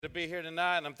To be here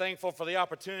tonight, and I'm thankful for the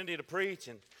opportunity to preach,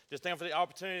 and just thankful for the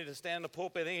opportunity to stand in the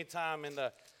pulpit anytime. And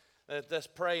let's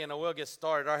pray, and we'll get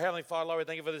started. Our Heavenly Father, Lord, we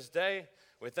thank you for this day.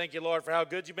 We thank you, Lord, for how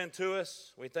good you've been to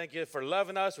us. We thank you for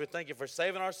loving us. We thank you for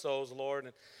saving our souls, Lord.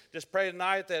 And just pray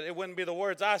tonight that it wouldn't be the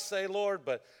words I say, Lord,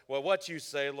 but what you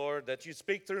say, Lord, that you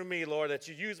speak through me, Lord, that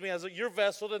you use me as your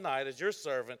vessel tonight, as your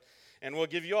servant. And we'll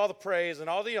give you all the praise and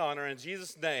all the honor in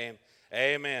Jesus' name.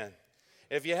 Amen.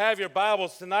 If you have your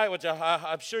Bibles tonight, which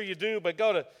I'm sure you do, but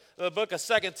go to the book of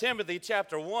 2 Timothy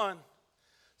chapter 1.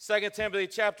 2 Timothy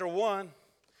chapter 1.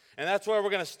 And that's where we're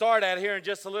going to start at here in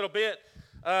just a little bit.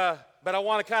 But I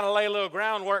want to kind of lay a little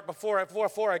groundwork before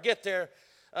I get there.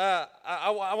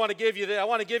 I want to give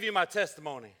you my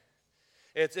testimony.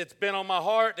 It's been on my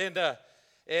heart, and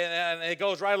it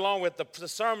goes right along with the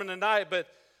sermon tonight. But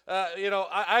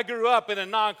I grew up in a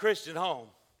non-Christian home.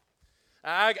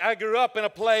 I grew up in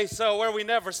a place where we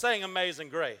never sang Amazing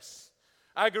Grace.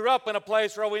 I grew up in a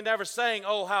place where we never sang,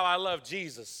 Oh, How I Love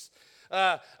Jesus.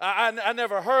 I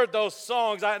never heard those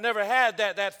songs. I never had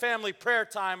that family prayer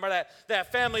time or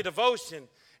that family devotion.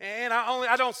 And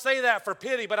I don't say that for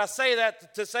pity, but I say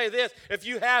that to say this. If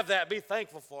you have that, be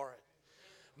thankful for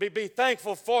it. Be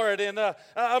thankful for it. And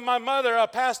my mother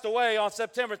passed away on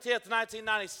September 10th,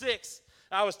 1996.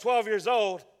 I was 12 years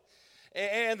old.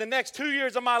 And the next 2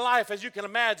 years of my life, as you can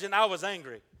imagine, I was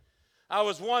angry. I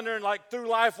was wondering, through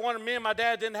life, me and my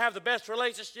dad didn't have the best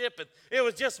relationship, and it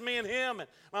was just me and him, and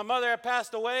my mother had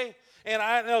passed away. And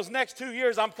in those next 2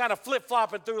 years, I'm kind of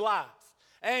flip-flopping through life.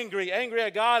 Angry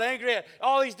at God, angry at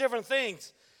all these different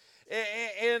things.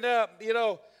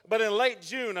 But in late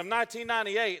June of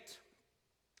 1998,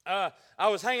 I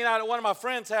was hanging out at one of my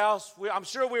friends' house. I'm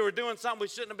sure we were doing something we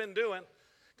shouldn't have been doing,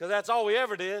 because that's all we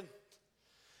ever did.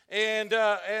 And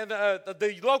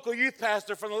the local youth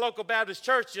pastor from the local Baptist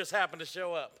church just happened to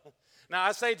show up. Now,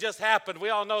 I say just happened. We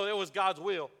all know it was God's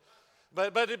will.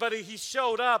 But he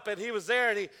showed up, and he was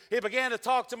there, and he began to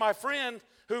talk to my friend,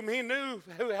 whom he knew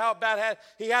how bad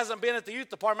he hasn't been at the youth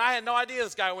department. I had no idea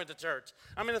this guy went to church.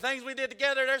 I mean, the things we did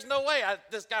together, there's no way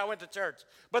this guy went to church.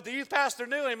 But the youth pastor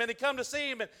knew him, and he come to see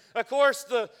him. And of course,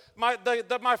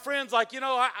 my friend's like,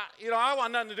 I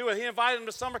want nothing to do with it. He invited him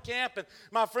to summer camp, and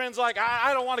my friend's like,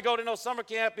 I don't want to go to no summer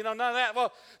camp, none of that.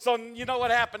 Well, so you know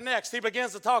what happened next? He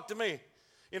begins to talk to me.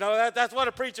 That's what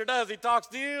a preacher does. He talks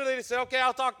to you, then he said, okay,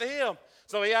 I'll talk to him.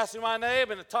 So he asked me my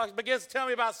name, and begins to tell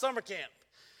me about summer camp.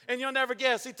 And you'll never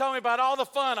guess, he told me about all the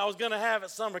fun I was going to have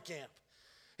at summer camp.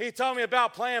 He told me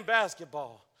about playing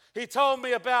basketball. He told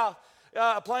me about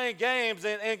playing games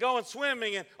and going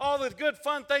swimming and all the good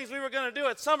fun things we were going to do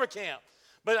at summer camp.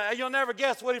 But you'll never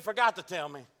guess what he forgot to tell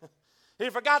me. He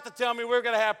forgot to tell me we were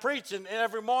going to have preaching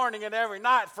every morning and every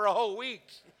night for a whole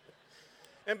week.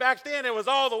 And back then, it was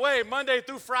all the way, Monday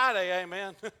through Friday,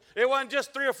 amen. It wasn't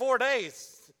just 3 or 4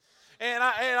 days.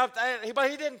 But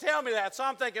he didn't tell me that, so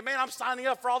I'm thinking, man, I'm signing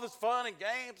up for all this fun and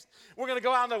games. We're going to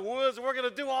go out in the woods, and we're going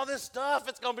to do all this stuff.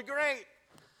 It's going to be great.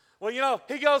 Well,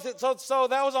 he goes, so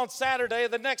that was on Saturday.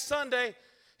 The next Sunday,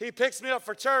 he picks me up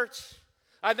for church.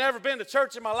 I'd never been to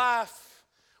church in my life.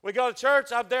 We go to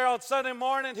church. I'm there on Sunday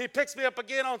morning. He picks me up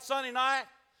again on Sunday night.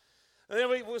 And then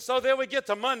we get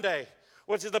to Monday,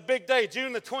 which is the big day,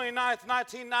 June the 29th,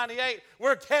 1998.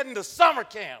 We're heading to summer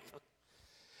camp.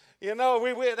 We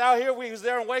out here, we was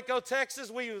there in Waco, Texas.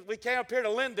 We came up here to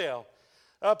Lindale,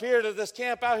 up here to this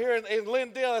camp out here in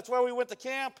Lindale. That's where we went to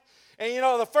camp. And,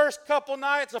 the first couple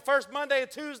nights, the first Monday and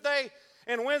Tuesday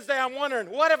and Wednesday, I'm wondering,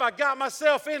 what have I got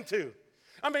myself into?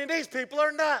 I mean, these people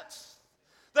are nuts.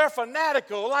 They're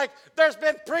fanatical. There's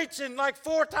been preaching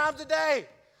 4 times a day.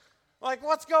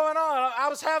 What's going on? I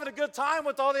was having a good time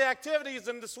with all the activities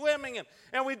and the swimming,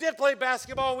 and we did play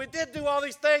basketball. We did do all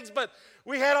these things, but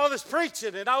we had all this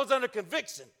preaching, and I was under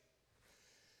conviction.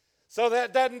 So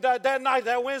that night,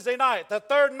 that Wednesday night, the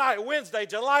third night, Wednesday,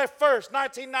 July 1st,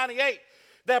 1998,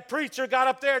 that preacher got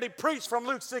up there and he preached from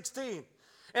Luke 16.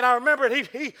 And I remember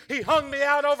he hung me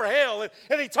out over hell,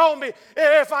 and he told me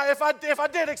if I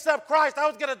did accept Christ, I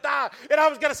was going to die, and I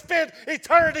was going to spend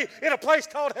eternity in a place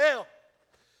called hell.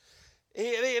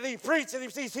 He preached, and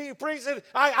he preached, and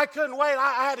I couldn't wait.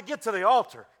 I had to get to the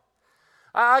altar.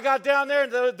 I got down there,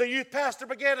 and the youth pastor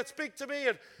began to speak to me,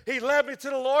 and he led me to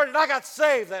the Lord, and I got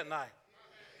saved that night.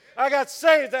 I got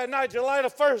saved that night, July the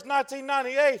 1st,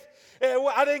 1998.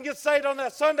 I didn't get saved on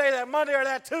that Sunday, that Monday, or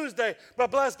that Tuesday, but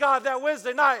bless God, that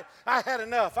Wednesday night, I had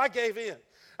enough. I gave in.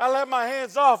 I let my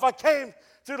hands off. I came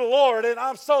to the Lord, and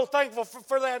I'm so thankful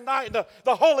for that night, and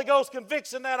the Holy Ghost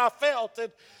conviction that I felt.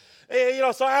 And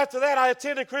so after that, I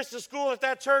attended Christian school at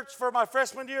that church for my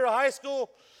freshman year of high school.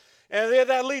 And then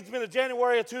that leads me to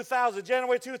January of 2000.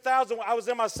 January 2000, I was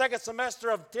in my second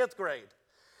semester of 10th grade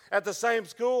at the same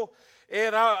school.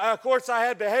 And, of course, I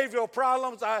had behavioral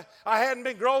problems. I hadn't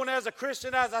been growing as a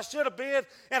Christian as I should have been.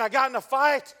 And I got in a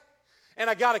fight, and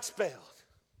I got expelled.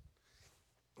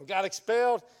 And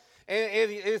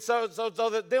so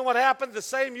then what happened, the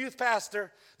same youth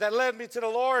pastor that led me to the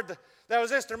Lord, that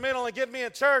was instrumental in getting me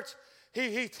in church,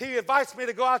 he invites me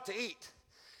to go out to eat.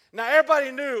 Now,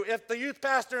 everybody knew if the youth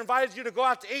pastor invited you to go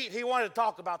out to eat, he wanted to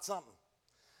talk about something.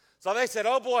 So they said,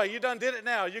 oh, boy, you done did it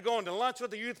now. You're going to lunch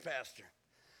with the youth pastor.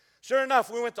 Sure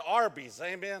enough, we went to Arby's,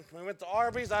 amen. We went to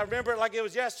Arby's. I remember it like it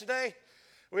was yesterday.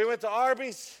 We went to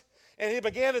Arby's, and he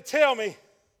began to tell me,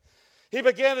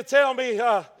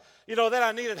 that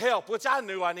I needed help, which I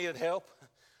knew I needed help.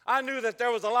 I knew that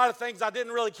there was a lot of things I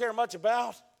didn't really care much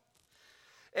about.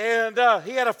 And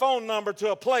he had a phone number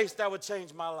to a place that would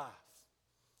change my life.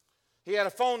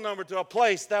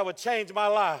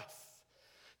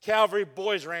 Calvary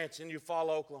Boys Ranch in Eufaula,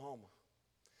 Oklahoma.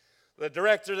 The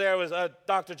director there was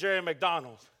Dr. Jerry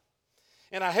McDonald.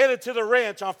 And I headed to the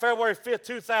ranch on February 5th,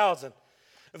 2000.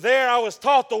 There I was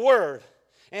taught the Word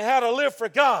and how to live for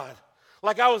God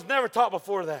like I was never taught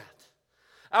before that.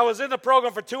 I was in the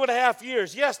program for 2.5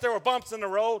 years. Yes, there were bumps in the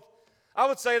road. I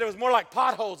would say there was more like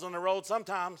potholes on the road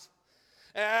sometimes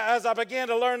as I began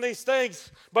to learn these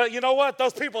things. But you know what?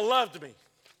 Those people loved me.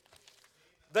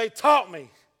 They taught me.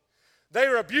 They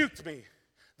rebuked me.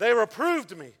 They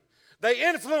reproved me. They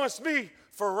influenced me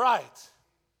for right.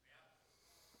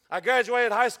 I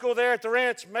graduated high school there at the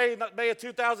ranch May of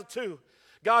 2002.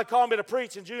 God called me to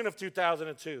preach in June of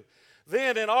 2002.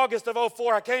 Then in August of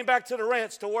 2004, I came back to the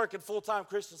ranch to work in full-time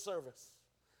Christian service.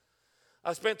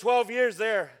 I spent 12 years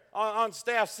there on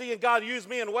staff, seeing God use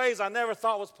me in ways I never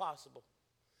thought was possible.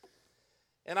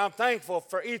 And I'm thankful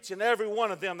for each and every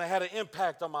one of them that had an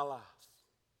impact on my life.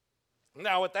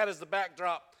 Now, with that as the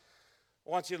backdrop, I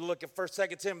want you to look at 2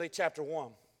 Timothy chapter 1.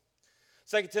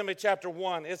 2 Timothy chapter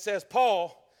 1, it says,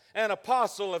 Paul, an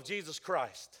apostle of Jesus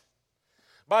Christ,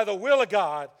 by the will of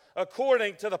God,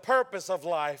 according to the purpose of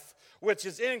life, which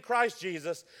is in Christ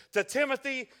Jesus, to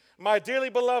Timothy, my dearly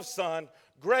beloved son,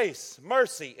 grace,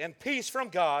 mercy, and peace from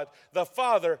God, the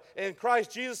Father, in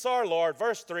Christ Jesus our Lord.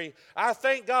 Verse 3, I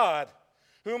thank God,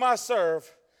 whom I serve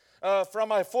from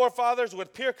my forefathers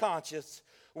with pure conscience,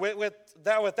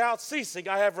 that without ceasing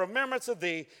I have remembrance of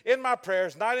thee in my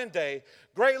prayers night and day,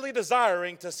 greatly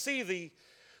desiring to see thee,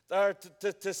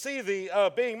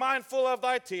 being mindful of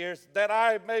thy tears, that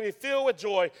I may be filled with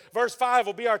joy. Verse 5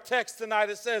 will be our text tonight.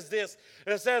 It says this.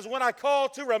 It says, when I call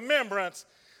to remembrance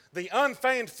the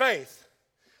unfeigned faith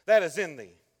that is in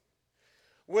thee,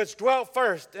 which dwelt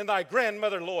first in thy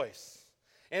grandmother Lois,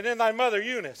 and in thy mother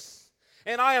Eunice,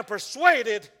 and I am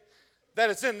persuaded that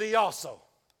it's in thee also.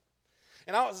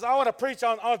 And I want to preach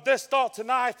on this thought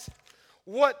tonight.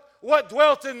 What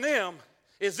dwelt in them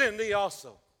is in thee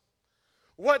also.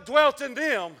 What dwelt in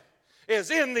them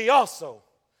is in thee also.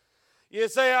 You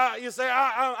say,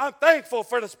 I'm thankful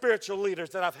for the spiritual leaders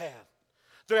that I've had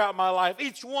throughout my life.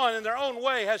 Each one in their own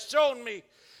way has shown me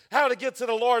how to get to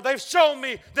the Lord. They've shown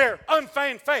me their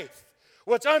unfeigned faith,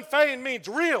 which unfeigned means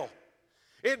real.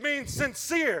 It means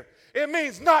sincere. It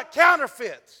means not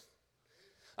counterfeit.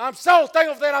 I'm so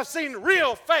thankful that I've seen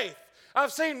real faith.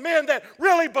 I've seen men that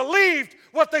really believed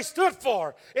what they stood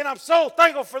for, and I'm so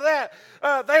thankful for that.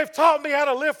 They've taught me how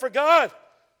to live for God.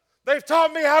 They've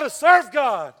taught me how to serve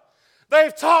God.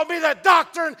 They've taught me that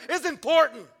doctrine is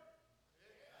important.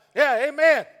 Yeah,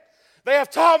 amen. They have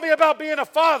taught me about being a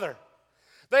father.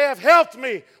 They have helped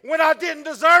me when I didn't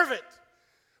deserve it,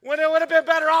 when it would have been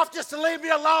better off just to leave me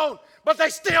alone, but they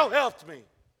still helped me.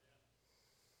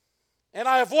 And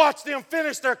I have watched them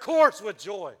finish their course with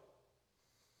joy.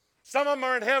 Some of them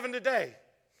are in heaven today.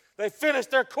 They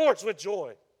finished their course with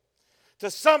joy. To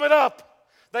sum it up,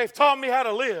 they've taught me how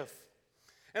to live,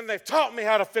 and they've taught me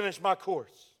how to finish my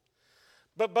course.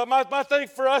 But my thing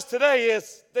for us today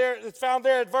is, it's found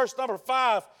there at verse number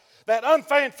 5, that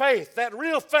unfeigned faith, that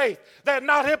real faith, that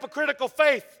not hypocritical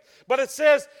faith. But it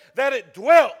says that it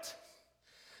dwelt.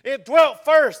 It dwelt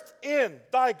first in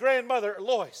thy grandmother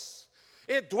Lois.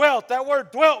 It dwelt. That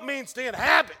word dwelt means to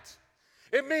inhabit.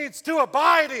 It means to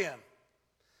abide in.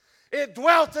 It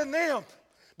dwelt in them.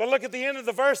 But look at the end of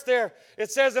the verse there.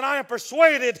 It says, and I am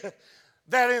persuaded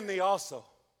that in thee also.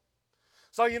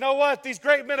 So you know what? These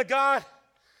great men of God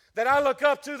that I look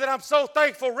up to, that I'm so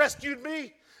thankful rescued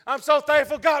me. I'm so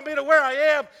thankful got me to where I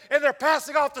am, and they're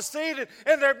passing off the scene,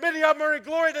 and many of them are in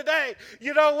glory today.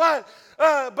 You know what?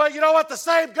 But you know what? The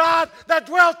same God that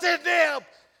dwelt in them,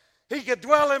 he could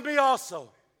dwell in me also.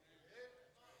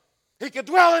 He could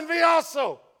dwell in me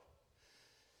also.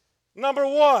 Number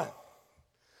one,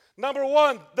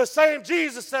 the same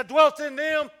Jesus that dwelt in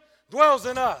them dwells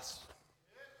in us.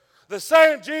 The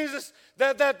same Jesus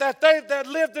that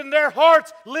lived in their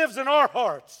hearts lives in our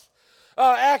hearts.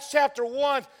 Acts chapter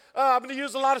 1, I'm going to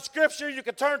use a lot of scripture. You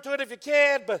can turn to it if you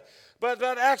can, but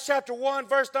Acts chapter 1,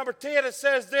 verse number 10, it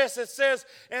says this. It says,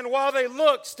 and while they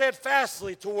looked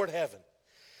steadfastly toward heaven,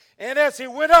 and as he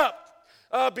went up,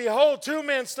 behold, two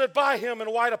men stood by him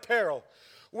in white apparel,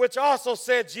 which also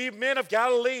said, ye men of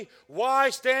Galilee, why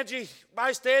stand ye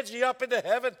up into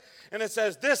heaven? And it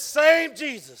says, this same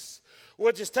Jesus,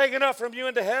 which is taken up from you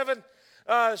into heaven,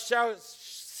 shall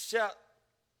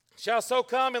so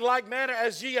come in like manner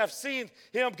as ye have seen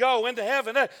him go into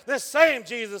heaven. This same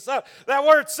Jesus, that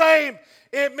word same,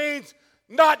 it means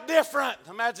not different.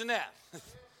 Imagine that.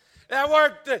 That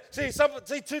word,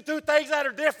 two things that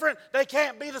are different, they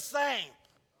can't be the same.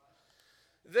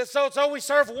 So we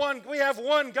serve one, we have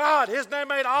one God. His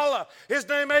name ain't Allah. His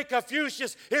name ain't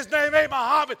Confucius. His name ain't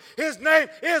Muhammad. His name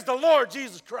is the Lord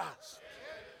Jesus Christ.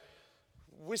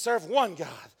 We serve one God.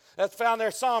 That's found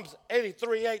there, Psalms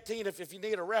 83:18, if you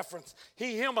need a reference.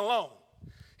 Him alone.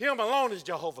 Him alone is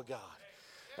Jehovah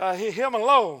God. Him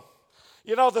alone.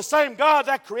 You know, the same God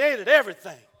that created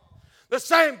everything. The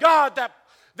same God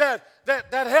that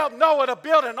helped Noah to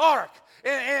build an ark.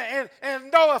 And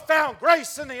Noah found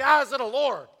grace in the eyes of the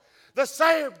Lord. The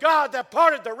same God that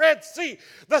parted the Red Sea.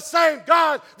 The same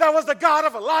God that was the God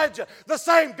of Elijah. The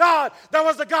same God that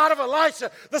was the God of Elisha.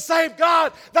 The same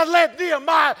God that led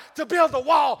Nehemiah to build the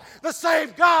wall. The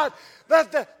same God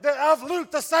of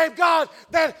Luke. The same God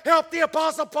that helped the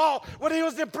Apostle Paul when he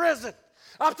was in prison.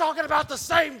 I'm talking about the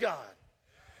same God.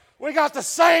 We got the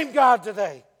same God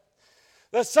today.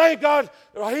 The same God.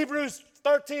 Hebrews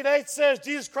 13:8 says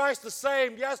Jesus Christ the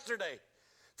same yesterday,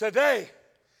 today,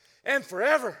 and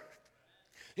forever.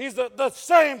 He's the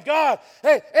same God.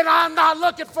 Hey, and I'm not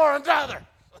looking for another.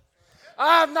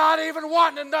 I'm not even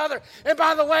wanting another. And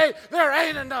by the way, there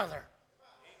ain't another.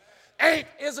 Ain't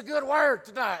is a good word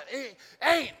tonight.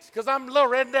 Ain't, because I'm a little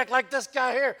redneck like this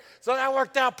guy here. So that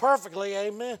worked out perfectly,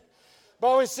 amen.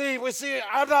 But we see,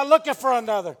 I'm not looking for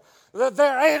another.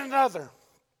 There ain't another.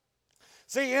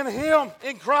 See, in him,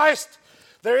 in Christ,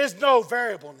 there is no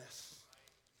variableness.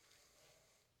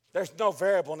 There's no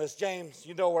variableness. James,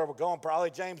 you know where we're going probably.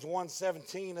 James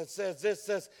 1:17, it says this,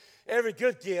 says, every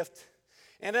good gift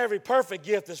and every perfect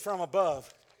gift is from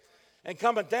above and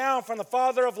coming down from the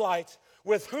Father of lights,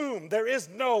 with whom there is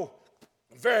no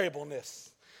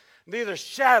variableness, neither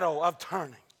shadow of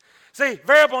turning. See,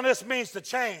 variableness means to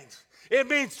change. It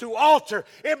means to alter.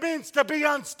 It means to be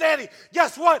unsteady.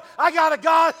 Guess what? I got a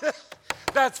God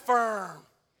that's firm.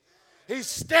 He's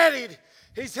steadied.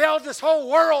 He's held this whole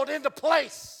world into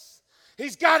place.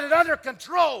 He's got it under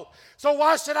control. So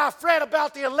why should I fret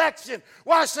about the election?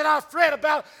 Why should I fret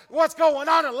about what's going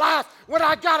on in life when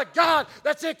I got a God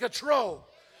that's in control?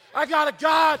 I got a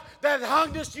God that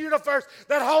hung this universe,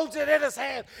 that holds it in his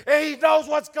hand, and he knows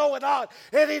what's going on.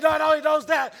 And he not only knows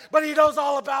that, but he knows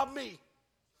all about me.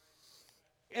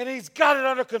 And he's got it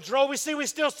under control. We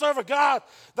still serve a God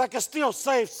that can still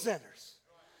save sinners.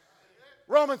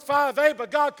 Romans 5:8, but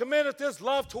God commendeth his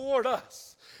love toward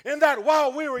us, in that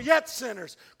while we were yet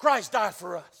sinners, Christ died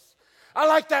for us. I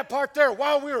like that part there,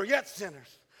 while we were yet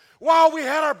sinners. While we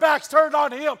had our backs turned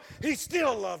on him, he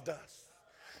still loved us.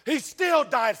 He still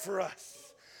died for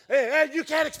us. Hey, you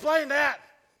can't explain that.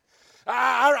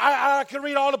 I can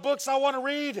read all the books I want to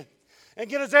read and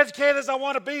get as educated as I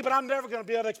want to be, but I'm never going to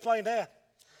be able to explain that.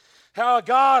 How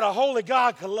a holy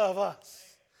God can love us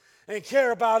and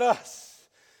care about us.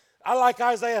 I like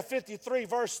Isaiah 53,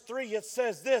 verse 3. It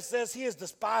says this, says he is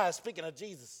despised, speaking of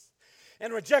Jesus,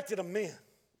 and rejected of men,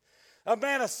 a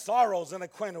man of sorrows and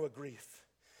acquainted with grief.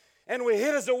 And we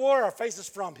hid as it were our faces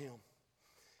from him.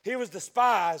 He was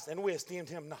despised, and we esteemed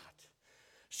him not.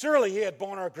 Surely he had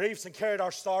borne our griefs and carried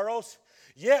our sorrows.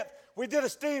 Yet we did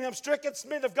esteem him stricken,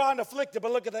 smitten of God, and afflicted.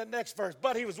 But look at that next verse.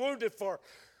 But he was wounded for,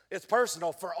 it's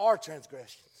personal, for our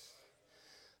transgressions.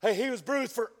 Hey, he was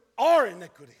bruised for our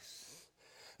iniquities.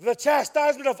 The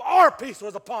chastisement of our peace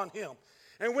was upon him,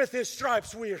 and with his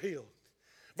stripes we are healed.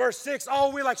 Verse 6,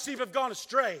 all we like sheep have gone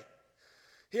astray.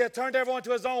 He had turned everyone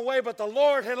to his own way, but the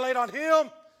Lord had laid on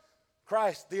him,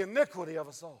 Christ, the iniquity of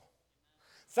us all.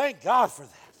 Thank God for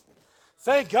that.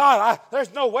 Thank God.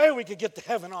 There's no way we could get to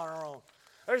heaven on our own.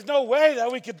 There's no way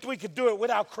that we could do it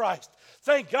without Christ.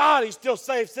 Thank God he still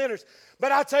saves sinners.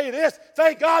 But I'll tell you this,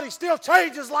 thank God he still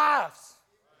changes lives.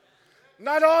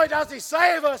 Not only does he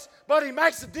save us, but he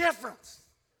makes a difference.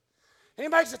 He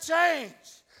makes a change.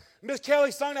 Miss Kelly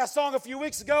sung that song a few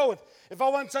weeks ago, and if I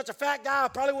wasn't such a fat guy, I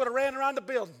probably would have ran around the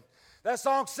building. That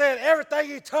song said, everything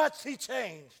he touched, he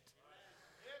changed.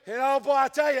 You know, boy, I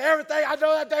tell you, everything, I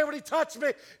know that day when he touched me,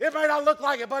 it may not look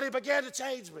like it, but he began to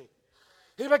change me.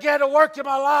 He began to work in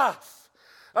my life.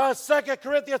 2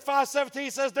 Corinthians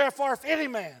 5:17 says, therefore, if any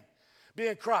man be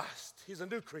in Christ, he's a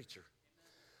new creature.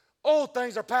 Old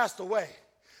things are passed away.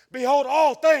 Behold,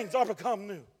 all things are become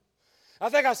new. I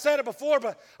think I said it before,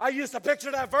 but I used to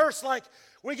picture that verse like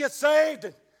we get saved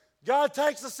and God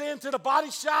takes us into the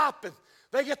body shop and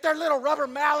they get their little rubber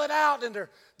mallet out and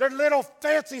their little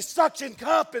fancy suction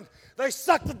cup and they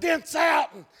suck the dents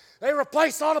out and they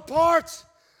replace all the parts.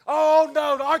 Oh,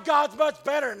 no, our God's much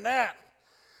better than that.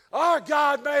 Our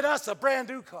God made us a brand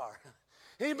new car.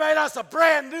 He made us a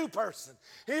brand new person.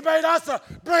 He made us a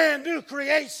brand new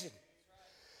creation.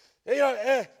 You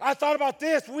know, I thought about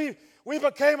this. We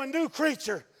became a new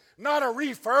creature, not a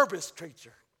refurbished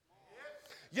creature.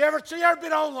 You ever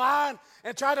been online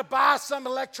and tried to buy some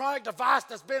electronic device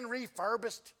that's been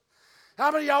refurbished?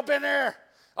 How many of y'all been there?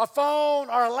 A phone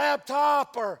or a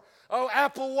laptop or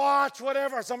Apple Watch,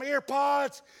 whatever, some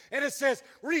EarPods, and it says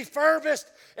refurbished,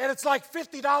 and it's like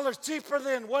 $50 cheaper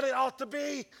than what it ought to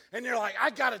be, and you're like, I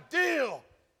got a deal.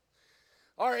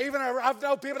 Or even I've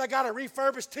known people that got a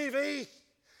refurbished TV.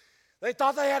 They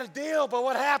thought they had a deal, but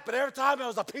what happened? Every time it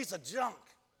was a piece of junk.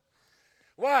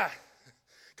 Why?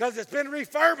 Because it's been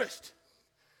refurbished.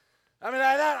 I mean,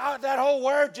 that whole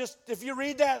word, just if you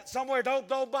read that somewhere,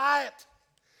 don't buy it.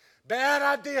 Bad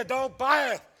idea, don't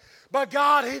buy it. But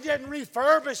God, he didn't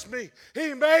refurbish me.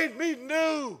 He made me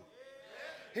new.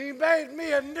 He made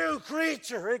me a new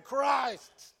creature in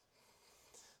Christ.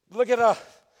 Look at that.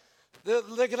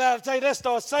 I'll tell you this,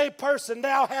 though. A saved person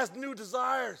now has new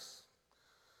desires.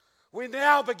 We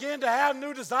now begin to have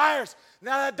new desires.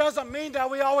 Now, that doesn't mean that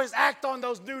we always act on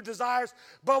those new desires,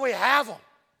 but we have them.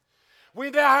 We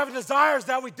now have desires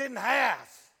that we didn't have.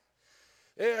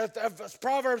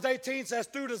 Proverbs 18 says,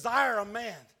 through desire a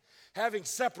man, having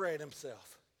separated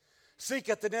himself,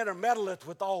 seeketh and intermeddleth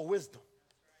with all wisdom.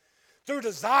 Through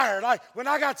desire, like when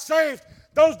I got saved,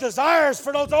 those desires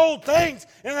for those old things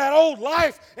and that old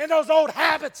life and those old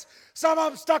habits, some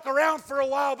of them stuck around for a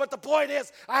while, but the point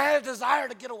is, I had a desire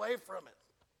to get away from it.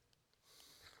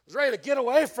 I was ready to get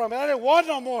away from it. I didn't want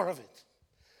no more of it.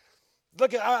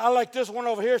 Look at, I like this one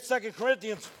over here, 2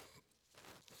 Corinthians.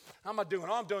 How am I doing?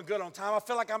 Oh, I'm doing good on time. I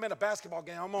feel like I'm in a basketball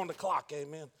game. I'm on the clock,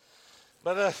 amen.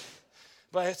 But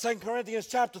 2 Corinthians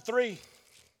chapter 3,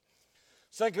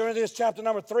 2 Corinthians chapter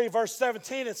number 3, verse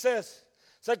 17, it says,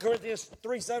 2 Corinthians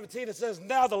 3:17, it says,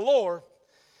 now the Lord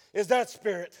is that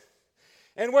Spirit,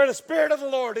 and where the Spirit of the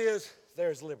Lord is,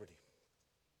 there is liberty.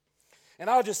 And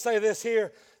I'll just say this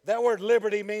here, that word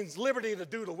liberty means liberty to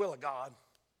do the will of God.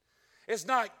 It's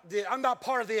not, I'm not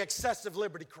part of the excessive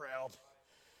liberty crowd.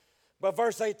 But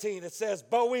verse 18, it says,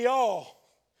 but we all,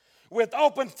 with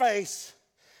open face,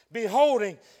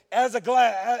 beholding as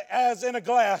in a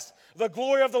glass the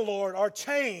glory of the Lord, are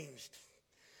changed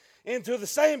into the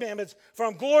same image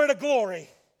from glory to glory,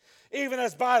 even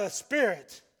as by the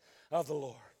Spirit of the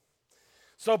Lord.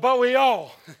 So, but we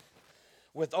all,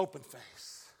 with open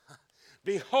face,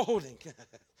 beholding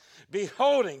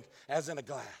as in a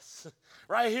glass.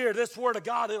 Right here, this word of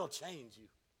God, it'll change you.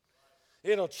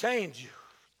 It'll change you.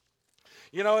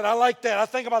 You know, and I like that. I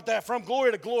think about that. From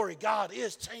glory to glory, God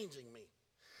is changing me.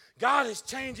 God is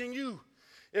changing you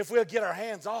if we'll get our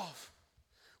hands off.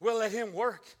 We'll let him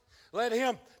work. Let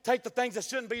him take the things that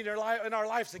shouldn't be in our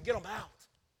lives and get them out.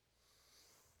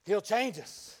 He'll change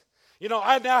us. You know,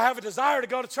 I now have a desire to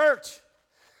go to church.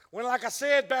 When, like I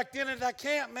said, back then in that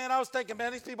camp, man, I was thinking,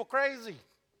 man, these people crazy.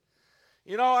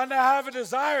 You know, I now have a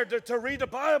desire to read the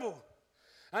Bible.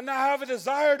 I now have a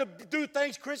desire to do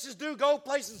things Christians do, go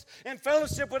places and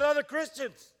fellowship with other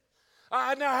Christians.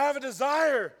 I now have a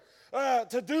desire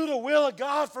to do the will of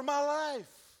God for my life.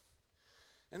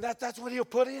 And that's what he'll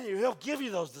put in you. He'll give you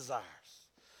those desires.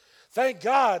 Thank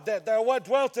God that what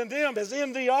dwelt in them is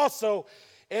in thee also.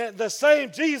 And the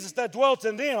same Jesus that dwelt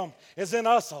in them is in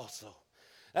us also.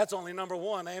 That's only number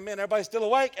one. Amen. Everybody still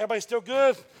awake? Everybody still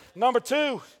good? Number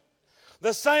two,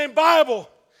 the same Bible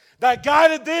that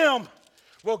guided them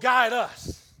will guide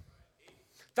us.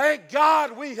 Thank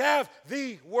God we have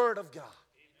the Word of God.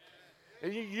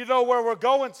 And you know where we're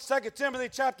going, 2 Timothy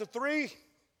chapter 3.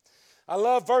 I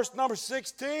love verse number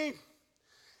 16.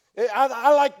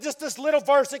 I like just this little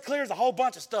verse. It clears a whole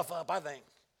bunch of stuff up, I think.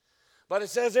 But it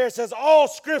says there, it says all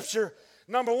Scripture,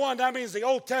 number one, that means the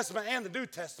Old Testament and the New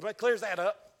Testament. It clears that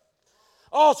up.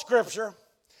 All Scripture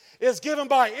is given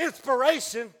by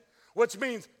inspiration, which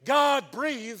means God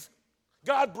breathed.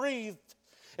 God breathed.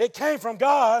 It came from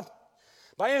God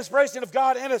by inspiration of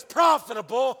God, and it's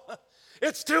profitable.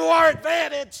 It's to our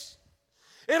advantage.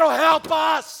 It'll help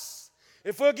us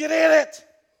if we'll get in it.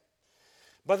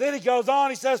 But then he goes on,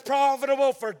 he says,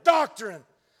 profitable for doctrine.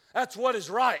 That's what is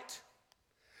right.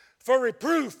 For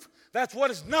reproof, that's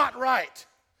what is not right.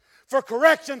 For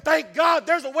correction, thank God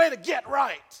there's a way to get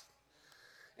right.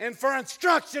 And for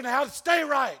instruction, how to stay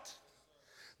right.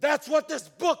 That's what this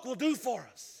book will do for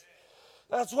us.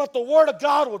 That's what the Word of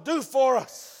God will do for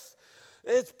us.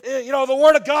 The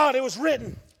Word of God, it was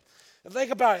written.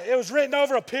 Think about it. It was written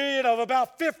over a period of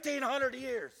about 1,500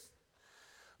 years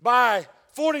by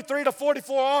 43 to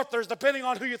 44 authors, depending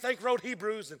on who you think wrote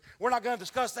Hebrews, and we're not going to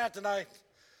discuss that tonight.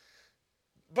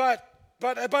 But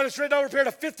it's written over a period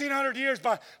of 1,500 years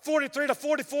by 43 to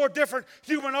 44 different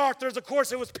human authors. Of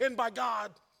course, it was penned by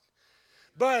God.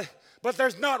 But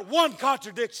there's not one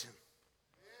contradiction.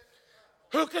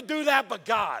 Who could do that but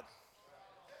God?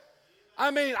 I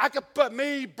mean, I could put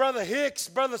me, Brother Hicks,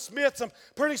 Brother Smith, some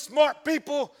pretty smart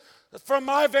people from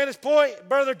my vantage point,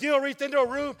 Brother Gilreath into a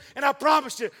room, and I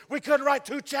promise you, we couldn't write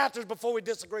 2 chapters before we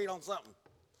disagreed on something.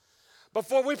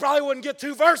 We probably wouldn't get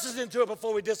 2 verses into it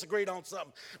before we disagreed on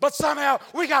something. But somehow,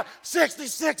 we got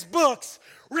 66 books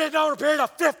written over a period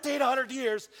of 1,500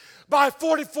 years by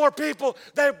 44 people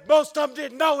that most of them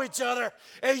didn't know each other,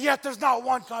 and yet there's not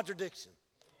one contradiction.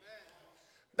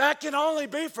 That can only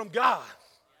be from God.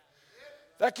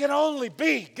 That can only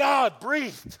be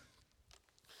God-breathed.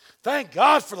 Thank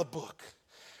God for the book.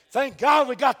 Thank God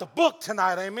we got the book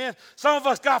tonight, amen. Some of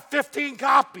us got 15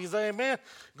 copies, amen.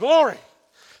 Glory.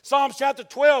 Psalms chapter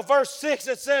 12, verse 6,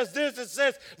 it says this. It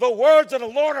says, the words of the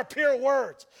Lord are pure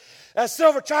words. As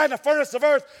silver tried in the furnace of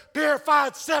earth,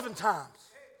 purified 7 times.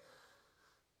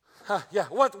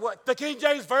 What? The King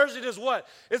James Version is what?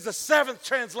 It's the 7th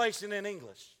translation in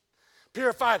English.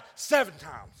 Purified 7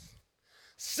 times.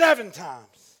 7 times.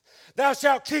 Thou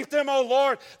shalt keep them, O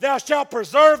Lord. Thou shalt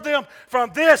preserve them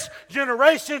from this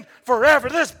generation forever.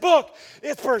 This book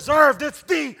is preserved. It's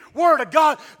the Word of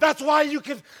God. That's why you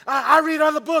can, I read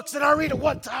other books and I read it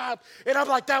one time and I'm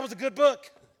like, that was a good book.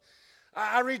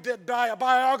 I read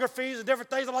biographies and different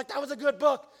things. I'm like, that was a good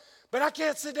book. But I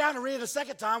can't sit down and read it a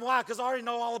second time. Why? Because I already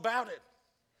know all about it.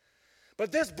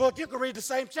 But this book, you can read the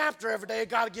same chapter every day and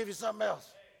God will give you something else.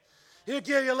 He'll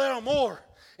give you a little more.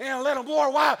 And a little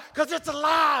more. Why? Because it's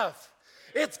alive.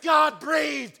 It's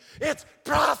God-breathed. It's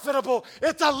profitable.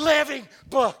 It's a living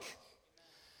book.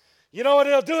 You know what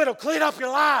it'll do? It'll clean up your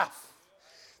life.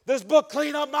 This book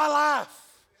cleaned up my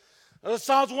life.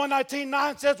 Psalms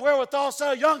 119:9 says, wherewithal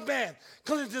shall a young man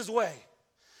cleanse his way?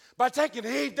 By taking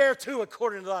heed thereto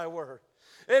according to thy word.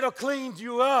 It'll clean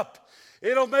you up.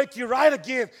 It'll make you right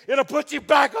again. It'll put you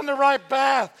back on the right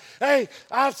path. Hey,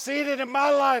 I've seen it in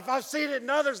my life. I've seen it in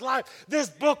others' life. This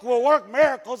book will work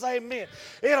miracles, amen.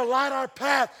 It'll light our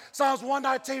path. Psalms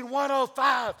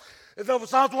 119:105.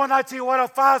 Psalms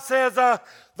 119:105 says,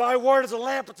 thy word is a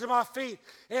lamp unto my feet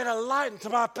and a light unto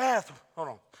my path. Hold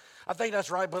on. I think that's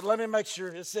right, but let me make sure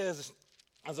it says,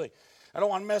 I don't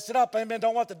want to mess it up, amen.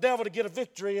 Don't want the devil to get a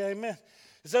victory, amen.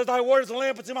 It says, thy word is a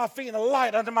lamp unto my feet and a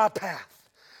light unto my path.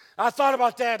 I thought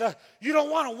about that. You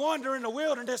don't want to wander in the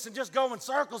wilderness and just go in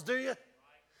circles, do you?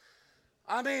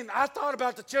 I mean, I thought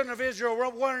about the children of Israel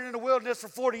wandering in the wilderness for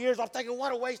 40 years. I'm thinking,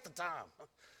 what a waste of time.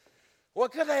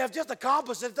 What could they have just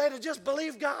accomplished if they'd have just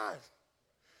believed God?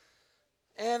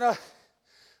 And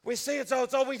we see it.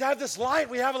 So we have this light.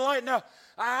 We have a light. Now,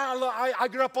 I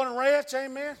grew up on a ranch,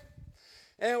 amen.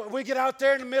 And we get out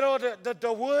there in the middle of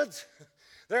the woods.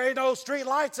 There ain't no street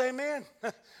lights, amen.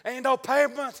 Ain't no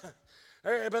pavement.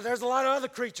 But there's a lot of other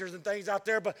creatures and things out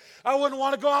there. But I wouldn't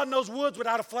want to go out in those woods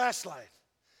without a flashlight.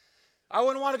 I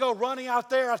wouldn't want to go running out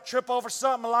there. I'd trip over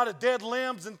something, a lot of dead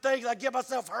limbs and things. I'd get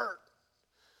myself hurt.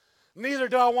 Neither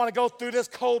do I want to go through this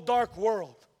cold, dark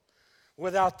world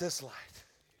without this light.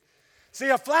 See,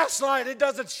 a flashlight, it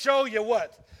doesn't show you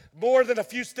what? More than a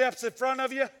few steps in front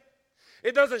of you.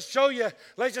 It doesn't show you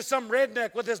like just some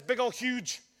redneck with this big old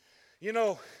huge,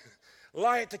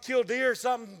 light to kill deer or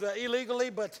something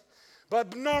illegally. But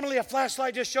normally a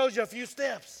flashlight just shows you a few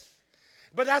steps.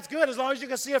 But that's good as long as you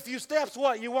can see a few steps.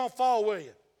 What? You won't fall, will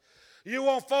you? You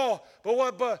won't fall.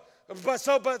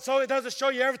 So it doesn't show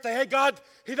you everything. Hey, God,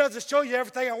 He doesn't show you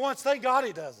everything at once. Thank God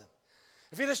He doesn't.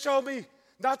 If He just showed me,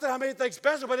 not that I'm anything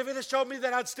special, but if He just showed me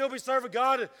that I'd still be serving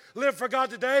God and live for God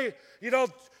today,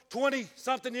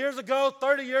 20-something years ago,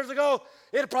 30 years ago,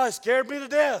 it probably scared me to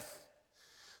death.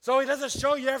 So He doesn't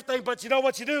show you everything, but you know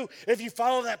what you do? If you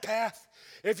follow that path,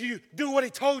 if you do what He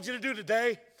told you to do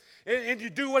today, and you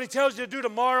do what He tells you to do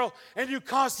tomorrow, and you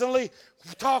constantly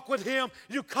talk with Him,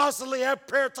 you constantly have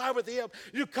prayer time with Him,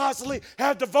 you constantly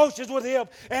have devotions with Him,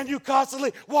 and you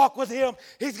constantly walk with Him,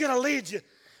 He's going to lead you.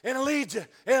 And it leads you.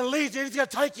 And it leads you. He's going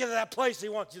to take you to that place He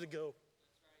wants you to go.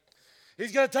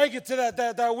 He's going to take you to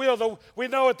that will. We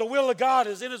know it. The will of God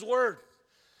is in His Word.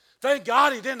 Thank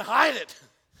God He didn't hide it,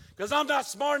 because I'm not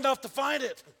smart enough to find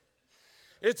it.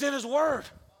 It's in His Word.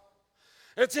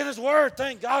 It's in His Word.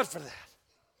 Thank God for that.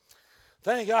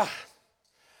 Thank God.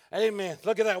 Amen.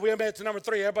 Look at that. We made it to number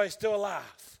 3. Everybody's still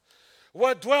alive.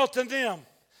 What dwelt in them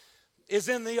is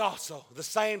in thee also. The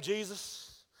same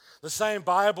Jesus, the same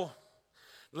Bible.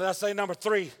 Let's say number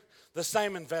 3, the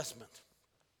same investment.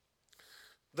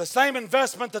 The same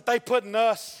investment that they put in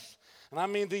us. And I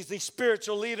mean these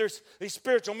spiritual leaders, these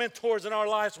spiritual mentors in our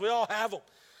lives, we all have them.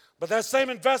 But that same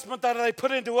investment that they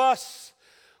put into us,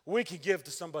 we can give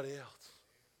to somebody else.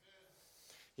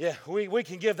 Yeah, we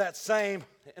can give that same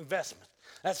investment,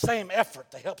 that same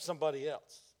effort to help somebody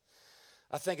else.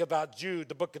 I think about Jude,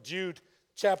 the book of Jude,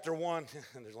 chapter 1.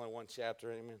 There's only one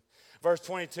chapter, amen. Verse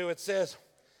 22, it says,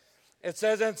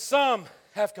 and some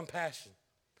have compassion,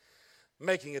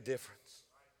 making a difference.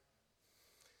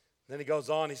 Then he goes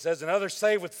on, he says, and others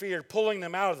save with fear, pulling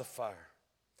them out of the fire,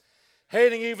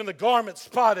 hating even the garment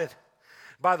spotted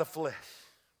by the flesh.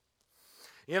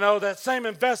 You know, that same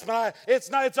investment, it's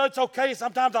okay.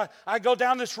 Sometimes I go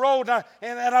down this road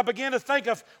and I begin to think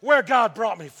of where God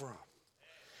brought me from.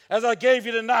 As I gave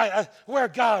you tonight, where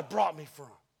God brought me from.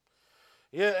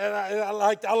 Yeah, and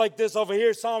I like this over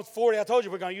here, Psalms 40. I told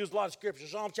you we're going to use a lot of scripture.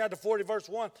 Psalm chapter 40, verse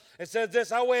 1. It says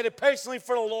this, I waited patiently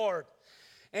for the Lord,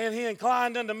 and He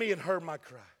inclined unto me and heard my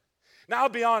cry. Now, I'll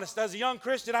be honest, as a young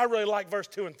Christian, I really like verse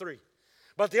 2 and 3.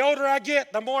 But the older I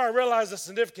get, the more I realize the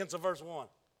significance of verse 1.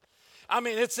 I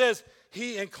mean, it says,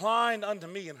 He inclined unto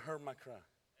me and heard my cry.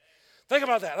 Think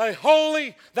about that. Like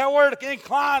holy, that word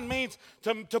incline means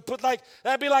to put like,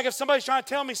 that'd be like if somebody's trying to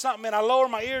tell me something and I lower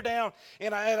my ear down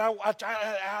and I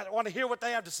want to hear what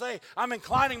they have to say. I'm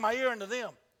inclining my ear into them.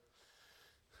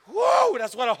 Whoa,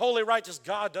 that's what a holy, righteous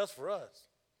God does for us.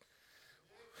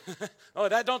 Oh,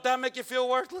 don't that make you feel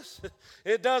worthless?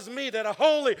 It does me that a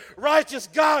holy, righteous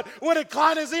God would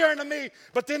incline His ear unto me.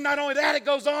 But then not only that, it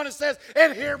goes on and says,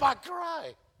 and hear my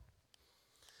cry.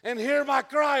 And hear my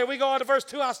cry. We go on to verse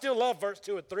 2. I still love verse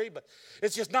 2 and 3, but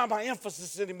it's just not my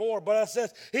emphasis anymore. But it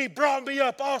says, He brought me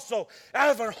up also out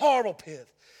of an horrible pit,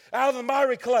 out of the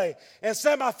miry clay, and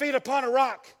set my feet upon a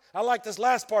rock. I like this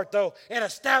last part, though, and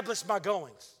established my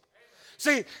goings.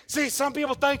 See, some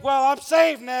people think, well, I'm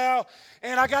saved now,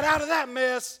 and I got out of that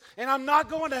mess, and I'm not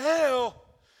going to hell.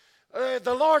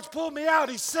 The Lord's pulled me out.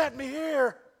 He set me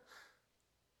here,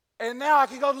 and now I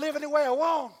can go live any way I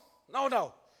want.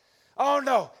 No. Oh,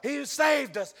 no. He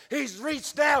saved us. He's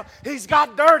reached down. He's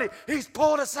got dirty. He's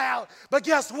pulled us out. But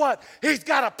guess what? He's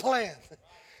got a plan.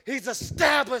 He's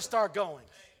established our goings.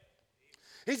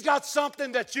 He's got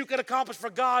something that you can accomplish for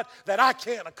God that I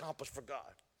can't accomplish for God.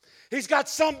 He's got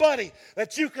somebody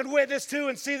that you can witness to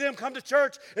and see them come to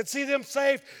church and see them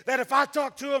saved, that if I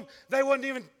talk to them, they wouldn't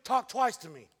even talk twice to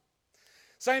me.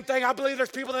 Same thing, I believe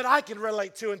there's people that I can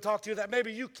relate to and talk to that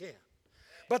maybe you can't.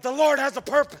 But the Lord has a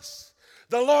purpose.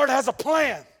 The Lord has a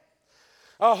plan.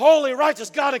 A holy, righteous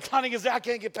God inclining His ear. I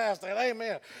can't get past that.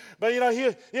 Amen. But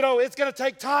it's going to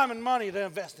take time and money to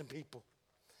invest in people.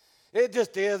 It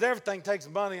just is. Everything takes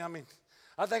money. I mean,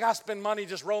 I think I spend money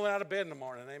just rolling out of bed in the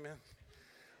morning. Amen.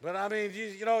 But I mean,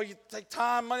 you take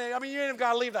time, money. I mean, you ain't even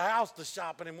got to leave the house to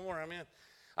shop anymore. I mean,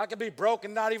 I could be broke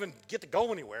and not even get to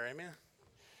go anywhere. Amen.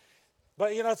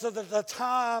 But so the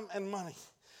time and money.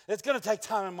 It's going to take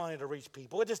time and money to reach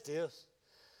people. It just is.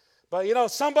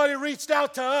 But, somebody reached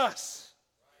out to us.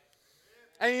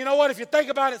 And you know what? If you think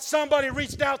about it, somebody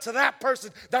reached out to that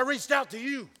person that reached out to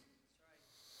you.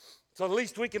 So the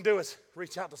least we can do is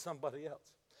reach out to somebody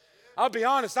else. I'll be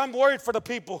honest, I'm worried for the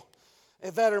people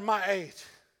that are my age.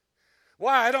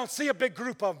 Why? I don't see a big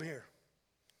group of them here.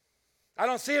 I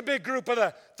don't see a big group of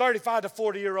the 35 to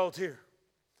 40-year-olds here.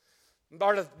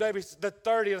 Or maybe the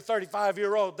 30 to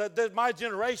 35-year-old. That's my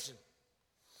generation.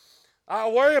 I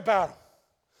worry about them.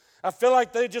 I feel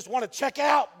like they just want to check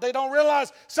out. They don't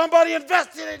realize somebody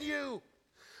invested in you.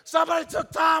 Somebody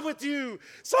took time with you.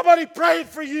 Somebody prayed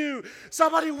for you.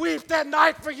 Somebody wept that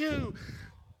night for you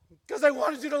because they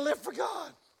wanted you to live for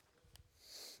God.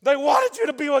 They wanted you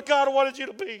to be what God wanted you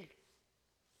to be.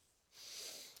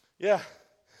 Yeah.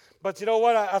 But you know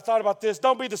what? I thought about this.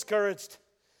 Don't be discouraged.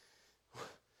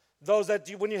 Those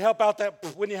when you have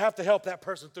to help that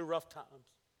person through rough times.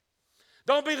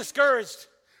 Don't be discouraged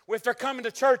if they're coming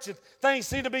to church and things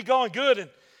seem to be going good, and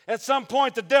at some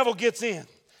point the devil gets in.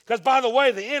 Because, by the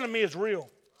way, the enemy is real.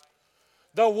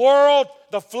 The world,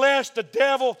 the flesh, the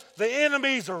devil, the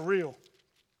enemies are real.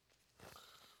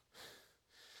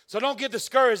 So don't get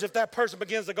discouraged if that person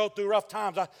begins to go through rough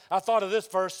times. I thought of this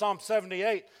verse, Psalm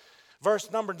 78,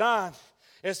 verse number 9.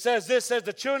 It says this, says,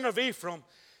 the children of Ephraim,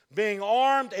 being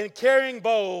armed and carrying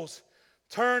bows,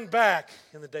 turned back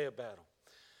in the day of battle.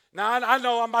 Now, I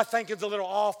know my thinking's a little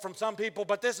off from some people,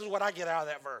 but this is what I get out of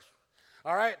that verse.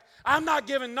 All right? I'm not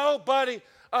giving nobody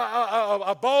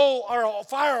a bow or a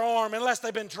firearm unless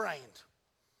they've been trained.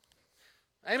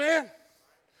 Amen?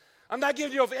 I'm not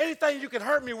giving you anything you can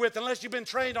hurt me with unless you've been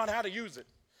trained on how to use it.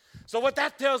 So what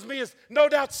that tells me is no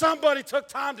doubt somebody took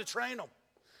time to train them.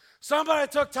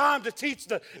 Somebody took time to teach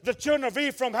the children of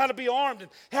Ephraim how to be armed and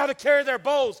how to carry their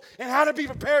bows and how to be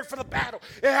prepared for the battle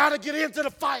and how to get into the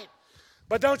fight.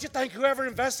 But don't you think whoever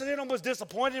invested in them was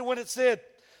disappointed when it said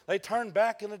they turned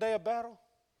back in the day of battle?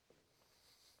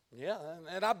 Yeah,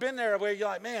 and I've been there where you're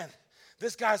like, man,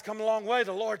 this guy's come a long way.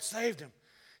 The Lord saved him.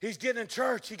 He's getting in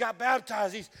church. He got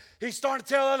baptized. He's starting to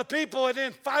tell other people, and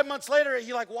then 5 months later,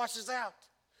 he like washes out.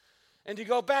 And you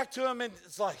go back to him, and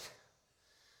it's like,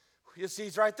 you see,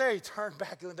 he's right there. He turned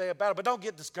back in the day of battle. But don't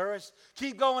get discouraged.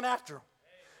 Keep going after him.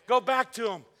 Go back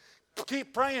to him.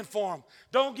 Keep praying for him.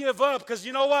 Don't give up, because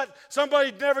you know what?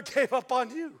 Somebody never gave up on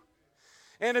you.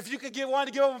 And if you could get one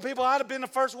to give up on people, I'd have been the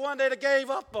first one they'd have gave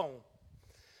up on.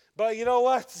 But you know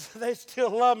what? They still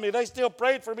love me. They still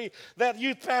prayed for me. That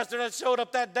youth pastor that showed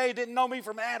up that day didn't know me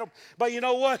from Adam. But you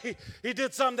know what? He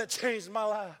did something that changed my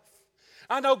life.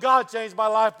 I know God changed my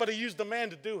life, but he used a man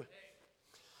to do it.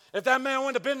 If that man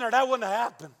wouldn't have been there, that wouldn't have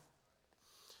happened.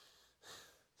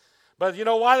 But you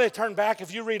know why they turned back?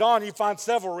 If you read on, you find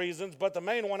several reasons. But the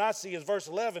main one I see is verse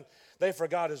 11. They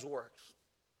forgot his works.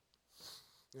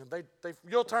 You know,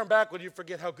 you'll turn back when you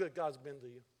forget how good God's been to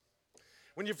you.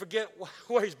 When you forget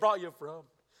where he's brought you from.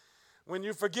 When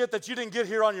you forget that you didn't get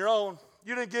here on your own.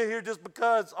 You didn't get here just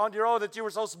because on your own that you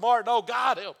were so smart. No,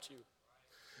 God helped you.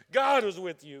 God was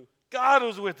with you. God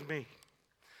was with me.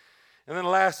 And then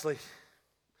lastly,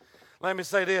 let me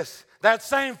say this. That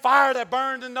same fire that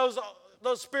burned in those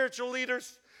spiritual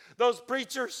leaders, those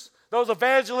preachers, those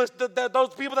evangelists,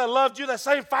 those people that loved you, that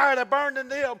same fire that burned in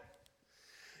them,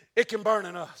 it can burn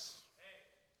in us.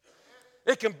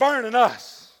 It can burn in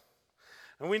us.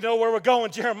 And we know where we're going,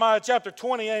 Jeremiah chapter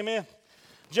 20, amen.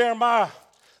 Jeremiah,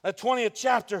 the 20th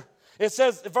chapter, it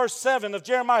says, verse 7 of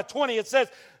Jeremiah 20, it says,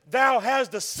 thou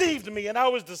hast deceived me, and I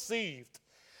was deceived.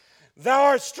 Thou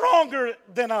art stronger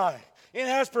than I, and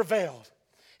hast prevailed.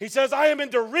 He says, I am in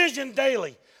derision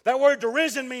daily. That word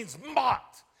derision means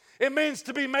mocked. It means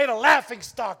to be made a laughing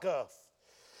stock of.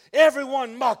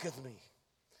 Everyone mocketh me.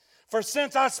 For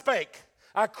since I spake,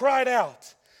 I cried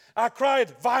out. I cried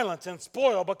violence and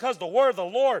spoil, because the word of the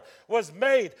Lord was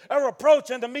made a reproach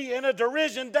unto me in a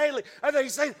derision daily. And they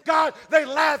say, God, they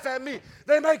laugh at me.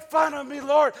 They make fun of me,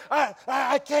 Lord.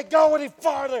 I can't go any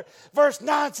farther. Verse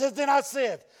 9 says, then I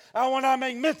said, I will not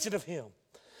make mention of him,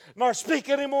 nor speak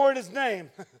any more in his name.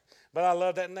 But I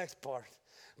love that next part.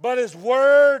 But his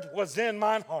word was in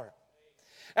mine heart,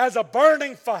 as a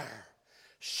burning fire,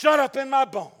 shut up in my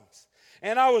bones.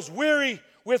 And I was weary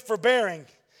with forbearing,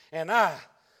 and I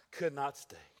could not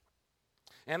stay.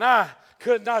 And I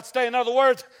could not stay. In other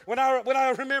words, when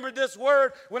I remembered this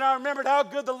word, when I remembered how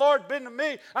good the Lord's been to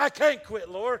me, I can't quit,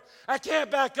 Lord. I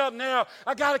can't back up now.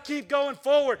 I got to keep going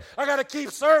forward. I got to keep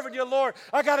serving you, Lord.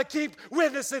 I got to keep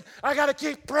witnessing. I got to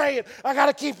keep praying. I got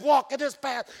to keep walking this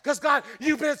path, because, God,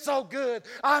 you've been so good.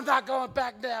 I'm not going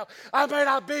back now. I may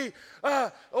not be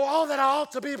all that I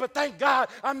ought to be, but thank God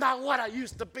I'm not what I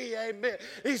used to be. Amen.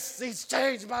 He's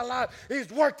changed my life. He's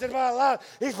worked in my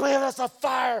life. He's lit us a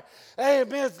fire.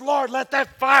 Amen. Lord, let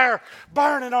that fire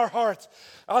burn in our hearts.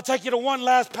 I'll take you to one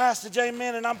last passage,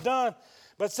 amen, and I'm done.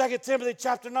 But 2 Timothy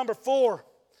chapter number 4.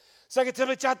 2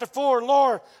 Timothy chapter 4,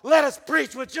 Lord, let us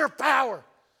preach with your power.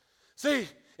 See,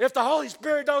 if the Holy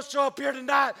Spirit don't show up here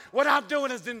tonight, what I'm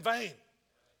doing is in vain.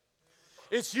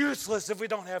 It's useless if we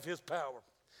don't have his power.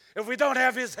 If we don't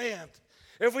have his hand.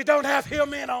 If we don't have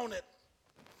him in on it.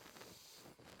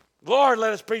 Lord,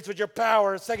 let us preach with your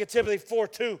power. In 2 Timothy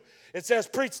 4:2, it says,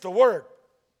 preach the word.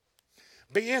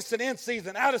 Be instant in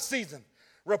season, out of season.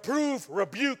 Reprove,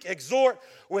 rebuke, exhort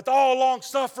with all long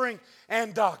suffering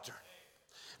and doctrine.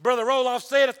 Brother Roloff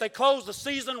said, if they close the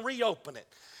season, reopen it.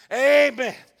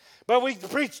 Amen. But we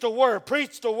preach the word.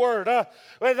 Preach the word. Not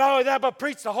only that, but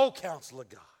preach the whole counsel of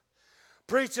God.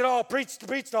 Preach it all. Preach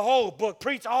the whole book.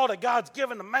 Preach all that God's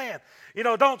given to man. You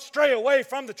know, don't stray away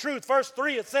from the truth. Verse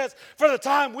 3, it says, for the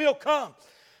time will come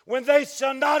when they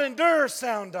shall not endure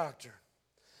sound doctrine,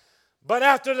 but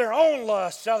after their own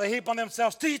lust shall they heap on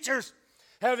themselves teachers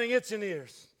having itching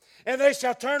ears. And they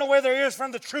shall turn away their ears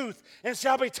from the truth and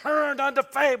shall be turned unto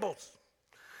fables.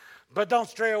 But don't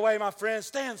stray away, my friends.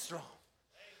 Stand strong.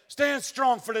 Stand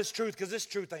strong for this truth, because this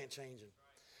truth ain't changing.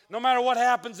 No matter what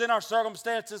happens in our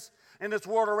circumstances in this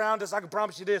world around us, I can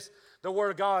promise you this, the Word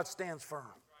of God stands firm.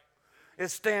 It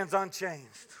stands unchanged.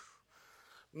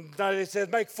 It says,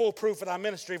 make full proof of thy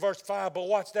ministry, verse 5, but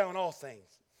watch thou in all things.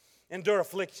 Endure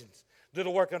afflictions. Do the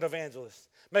work of an evangelist.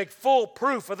 Make full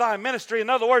proof of thy ministry. In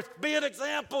other words, be an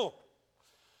example.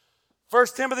 1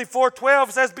 Timothy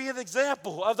 4:12 says, be an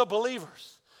example of the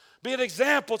believers. Be an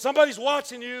example. Somebody's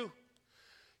watching you.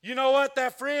 You know what?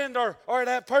 That friend or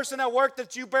that person at work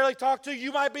that you barely talk to,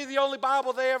 you might be the only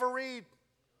Bible they ever read.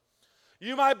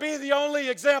 You might be the only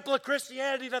example of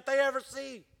Christianity that they ever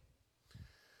see.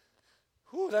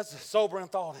 Whew, that's a sobering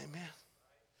thought, amen.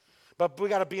 But we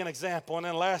got to be an example. And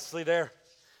then lastly there,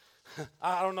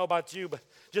 I don't know about you, but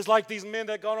just like these men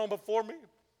that gone on before me,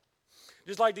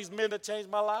 just like these men that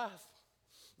changed my life,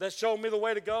 that showed me the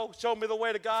way to go, showed me the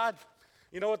way to God,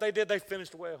 you know what they did? They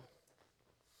finished well.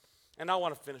 And I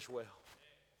want to finish well.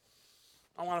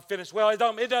 I want to finish well. It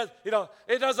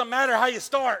doesn't matter how you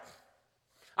start.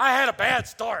 I had a bad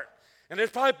start. And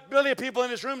there's probably a billion people in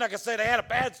this room that can say they had a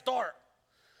bad start.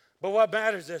 But what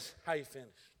matters is how you finish.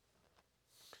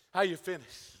 How you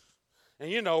finish.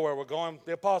 And you know where we're going.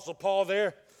 The Apostle Paul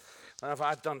there, if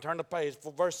I done turn the page,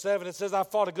 for verse 7, it says, I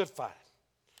fought a good fight.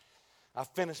 I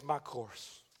finished my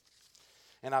course.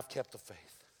 And I've kept the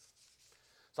faith.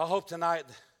 So I hope tonight,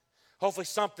 hopefully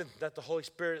something that the Holy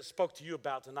Spirit spoke to you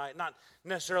about tonight, not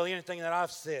necessarily anything that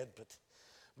I've said,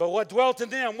 but what dwelt in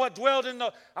them, what dwelled in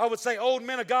the, I would say, old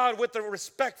men of God with the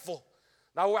respectful.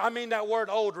 Now, I mean that word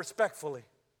old respectfully.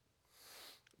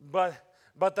 But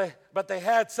they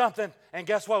had something, and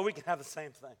guess what? We can have the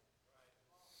same thing.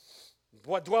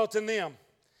 What dwelt in them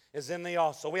is in thee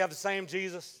also. We have the same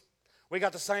Jesus. We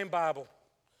got the same Bible.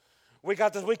 We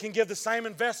can give the same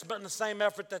investment and the same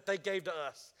effort that they gave to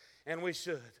us, and we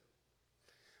should.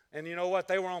 And you know what?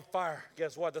 They were on fire.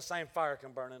 Guess what? The same fire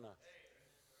can burn in us.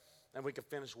 And we can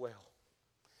finish well.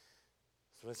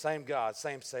 So the same God,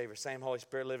 same Savior, same Holy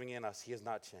Spirit living in us. He has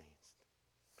not changed.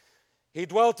 He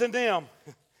dwelt in them,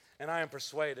 and I am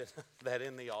persuaded that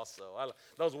in thee also.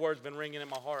 Those words have been ringing in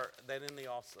my heart, that in thee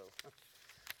also.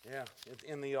 Yeah,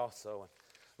 in thee also. And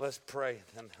let's pray,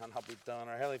 and I'll be done.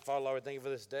 Our Heavenly Father, Lord, thank you for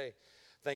this day.